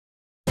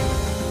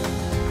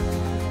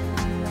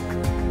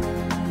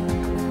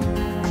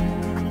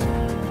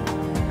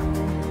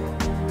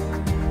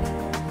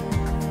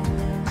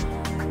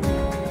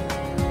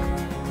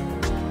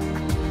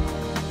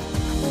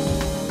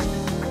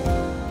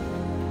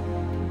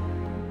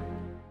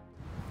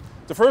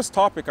The first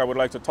topic I would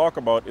like to talk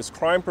about is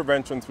crime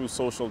prevention through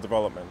social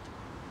development.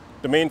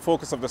 The main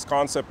focus of this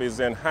concept is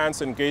the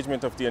enhanced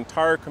engagement of the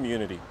entire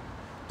community.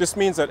 This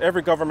means that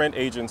every government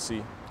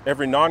agency,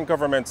 every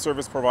non-government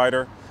service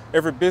provider,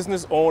 every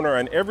business owner,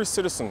 and every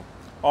citizen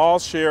all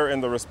share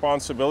in the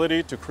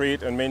responsibility to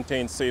create and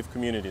maintain safe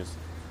communities.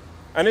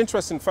 An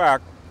interesting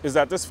fact is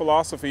that this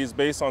philosophy is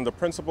based on the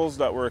principles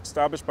that were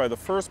established by the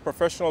first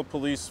professional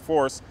police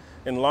force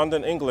in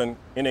London, England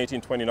in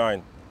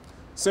 1829.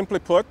 Simply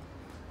put,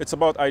 it's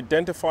about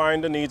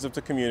identifying the needs of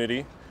the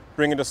community,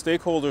 bringing the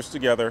stakeholders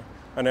together,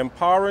 and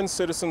empowering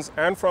citizens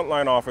and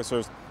frontline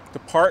officers to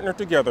partner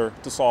together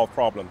to solve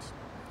problems.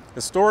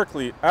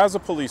 Historically, as a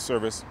police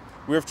service,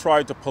 we have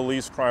tried to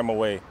police crime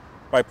away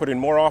by putting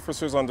more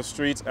officers on the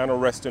streets and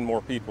arresting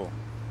more people.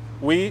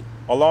 We,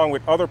 along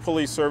with other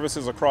police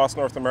services across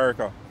North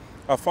America,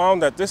 have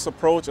found that this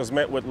approach has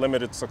met with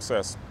limited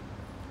success.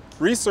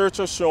 Research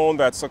has shown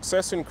that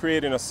success in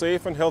creating a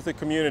safe and healthy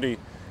community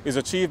is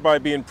achieved by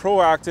being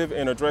proactive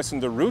in addressing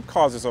the root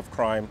causes of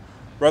crime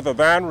rather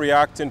than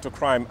reacting to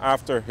crime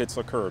after it's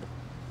occurred.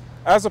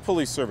 As a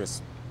police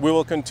service, we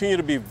will continue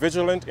to be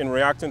vigilant in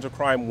reacting to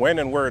crime when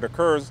and where it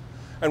occurs,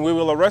 and we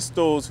will arrest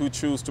those who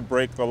choose to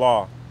break the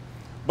law.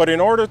 But in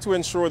order to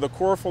ensure the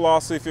core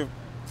philosophy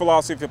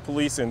of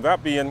policing,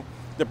 that being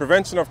the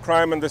prevention of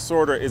crime and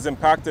disorder, is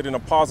impacted in a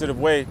positive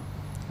way,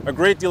 a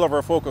great deal of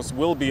our focus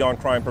will be on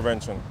crime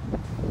prevention.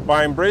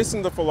 By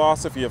embracing the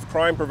philosophy of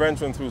crime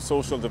prevention through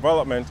social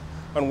development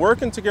and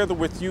working together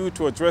with you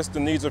to address the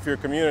needs of your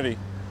community,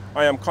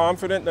 I am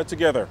confident that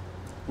together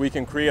we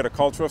can create a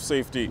culture of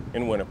safety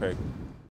in Winnipeg.